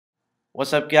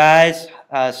What's up, guys?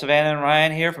 Savannah and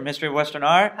Ryan here from History of Western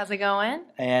Art, How's it going?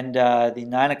 and the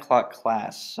 9 o'clock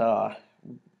class. Kind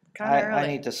of I early.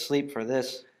 need to sleep for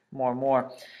this more and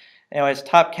more. Anyways,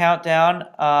 top countdown.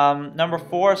 Number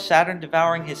 4, Saturn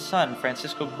devouring his son,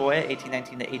 Francisco Goya,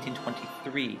 1819 to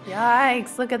 1823.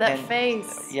 Yikes, look at that And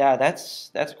face. yeah, that's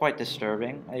quite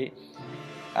disturbing.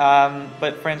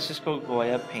 But Francisco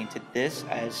Goya painted this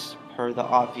as per the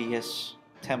obvious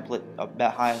template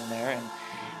behind there,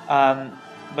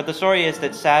 but the story is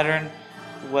that Saturn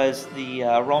was the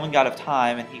Roman god of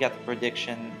time, and he got the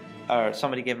prediction, or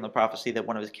somebody gave him the prophecy that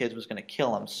one of his kids was going to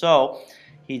kill him. So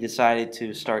he decided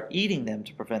to start eating them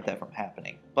to prevent that from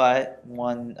happening. But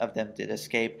one of them did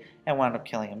escape and wound up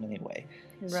killing him anyway.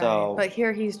 Right. So, But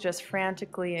here he's just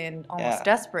frantically and almost yeah,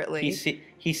 desperately.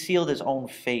 he sealed his own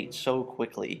fate so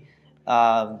quickly.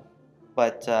 Yeah,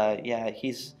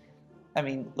 I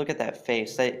mean, look at that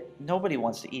face. Nobody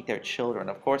wants to eat their children.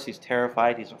 Of course, he's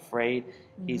terrified. He's afraid.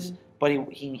 But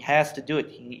he has to do it.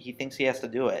 He thinks he has to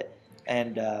do it,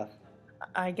 and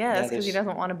I guess yeah, because he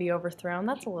doesn't want to be overthrown.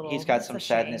 That's a little. he's got that's some a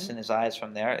sadness shame. in his eyes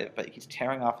from there. But he's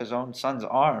tearing off his own son's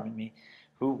arm. I mean,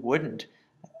 who wouldn't?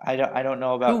 I don't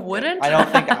know about. Who wouldn't? I don't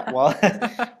think. Well,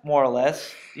 more or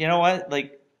less. You know what?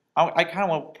 Like, I kind of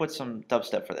want to put some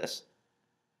dubstep for this.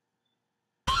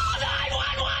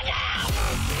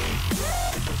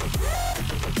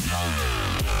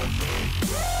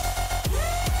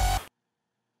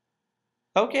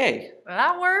 Okay.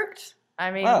 That worked.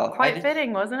 I mean, Well, quite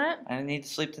fitting, wasn't it? I need to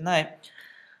sleep tonight.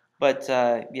 But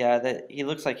yeah, that he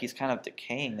looks like he's kind of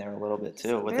decaying there a little bit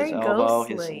too, with his Very elbow,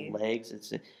 ghostly. his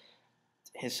legs.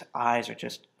 His eyes are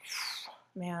just.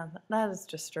 Man, that is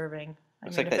disturbing.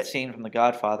 Looks I mean, like if that it- scene from The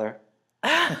Godfather.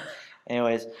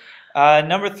 Anyways,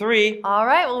 number 3. All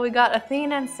right, well, we got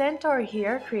Athena and Centaur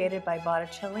here, created by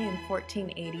Botticelli in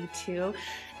 1482.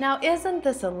 Now, isn't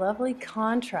this a lovely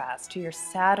contrast to your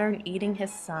Saturn eating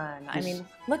his son? I mean,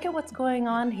 look at what's going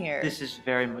on here. This is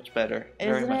very much better,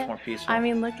 very Isn't much it? more peaceful. I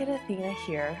mean, look at Athena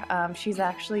here. She's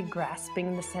actually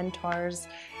grasping the centaur's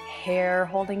hair,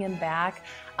 holding him back.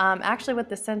 Actually, what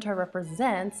the centaur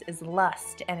represents is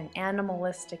lust and an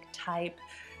animalistic type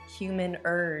human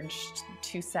urge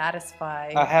to satisfy.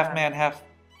 A half man, half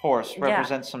horse yeah.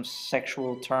 represents some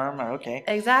sexual term. Okay.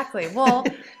 Exactly. Well,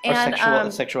 or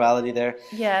and sexuality there.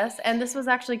 yes, and this was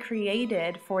actually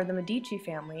created for the Medici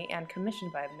family and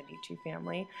commissioned by the Medici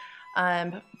family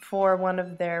for one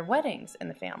of their weddings in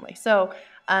the family. So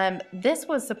this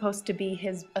was supposed to be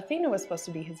Athena was supposed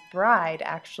to be his bride,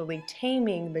 actually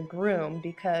taming the groom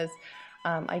because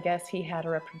I guess he had a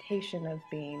reputation of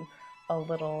being a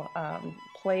little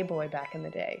playboy back in the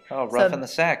day. Oh, rough in the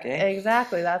sack, eh?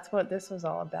 Exactly, that's what this was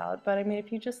all about. But I mean,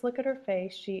 if you just look at her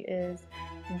face, she is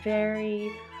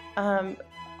very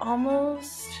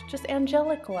almost just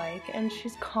angelic-like, and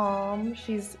she's calm.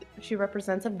 She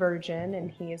represents a virgin, and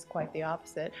he is quite the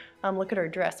opposite. Look at her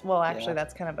dress. Well, actually, Yeah.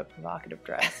 that's kind of a provocative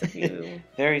dress. If you,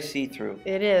 Very see-through.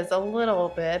 it is a little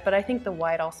bit, but I think the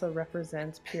white also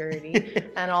represents purity,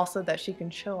 and also that she can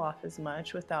show off as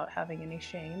much without having any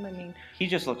shame. I mean, He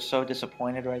just looks so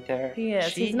disappointed right there. he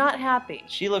is. He's not happy.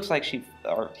 She looks like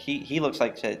he looks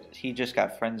like that he just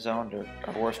got friend zoned or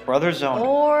worse, brother zoned.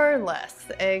 Or less,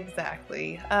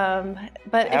 exactly.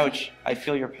 But Ouch! I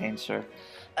feel your pain, sir.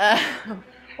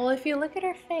 well, if you look at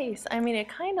her face, I mean, it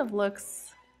kind of looks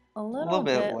a little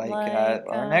bit like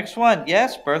our uh, next one.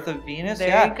 Yes, Birth of Venus. There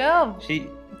yeah. you go. She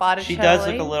Botticelli. does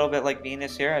look a little bit like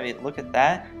Venus here. I mean, look at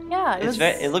that. Yeah,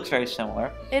 It looks very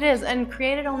similar. It is, and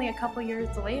created only a couple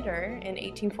years later in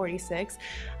 1846.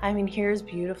 I mean, here's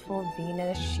beautiful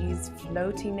Venus. She's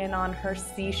floating in on her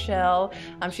seashell.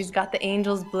 She's got the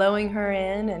angels blowing her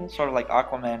in, and Sort of like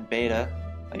Aquaman Beta.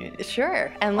 I mean,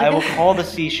 sure. And look I will at, call the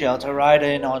seashell to ride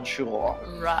in on shore.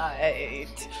 right.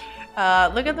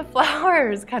 Look at the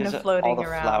flowers kind of floating all the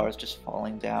around. flowers just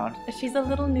falling down. She's a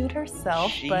little nude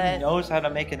herself, She but knows how to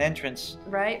make an entrance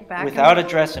right back without a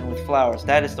dress and with flowers.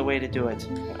 That is the way to do it.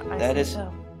 That is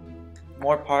so.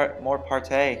 more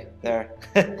party there.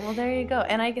 Well, there you go.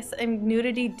 And I guess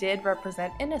nudity did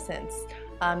represent innocence,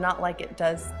 not like it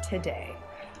does today.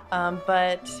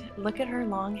 But look at her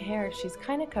long hair. She's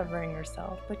kind of covering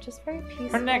herself, but just very peaceful.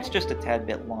 Her neck's just a tad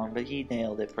bit long, but he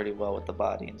nailed it pretty well with the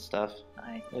body and stuff.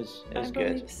 I It was believe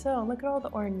good. so. Look at all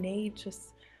the ornate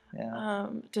Yeah.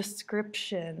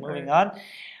 description. Moving on.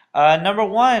 Number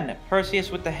 1,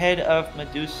 Perseus with the head of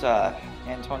Medusa.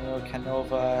 Antonio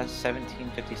Canova,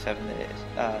 1757 to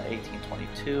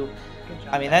 1822. Good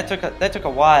job. I mean, that took a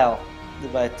while,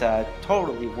 but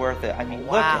totally worth it. I mean,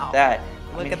 look Wow. at that.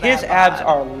 Look I mean, at his that abs bod.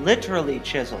 are literally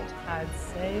chiseled, I'd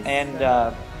say and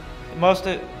so. most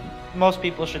of most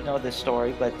people should know this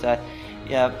story, but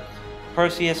yeah,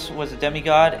 Perseus was a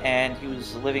demigod, and he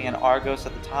was living in Argos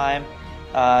at the time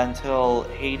until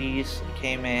Hades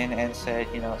came in and said,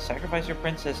 you know, sacrifice your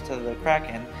princess to the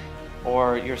Kraken,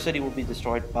 or your city will be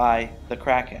destroyed by the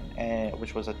Kraken,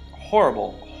 which was a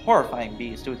horrible, horrifying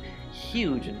beast. It was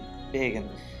huge and big and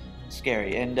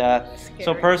scary. And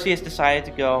so Perseus decided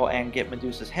to go and get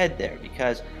Medusa's head there,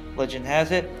 because legend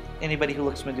has it, anybody who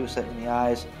looks Medusa in the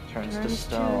eyes turns to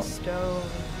stone.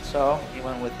 So he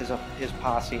went with his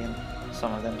posse, and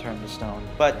some of them turned to stone.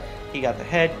 But he got the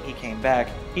head, he came back,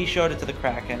 he showed it to the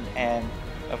Kraken, and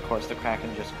of course the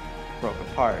Kraken just broke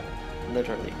apart,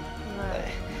 literally.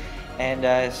 Right.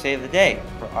 And saved the day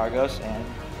for Argos and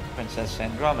Princess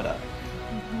Andromeda.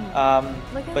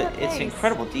 But it's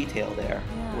incredible detail there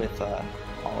with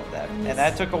all of that. And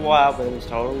that took a while, but it was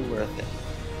totally worth it.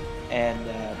 And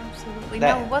absolutely.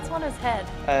 Now, what's on his head?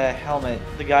 A helmet.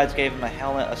 The gods gave him a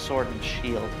helmet, a sword, and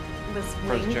shield with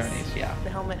for his journeys. Yeah. The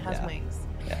helmet has wings.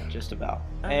 Yeah, just about.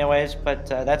 Anyways, but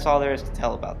that's all there is to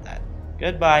tell about that.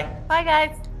 Goodbye. Bye,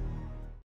 guys.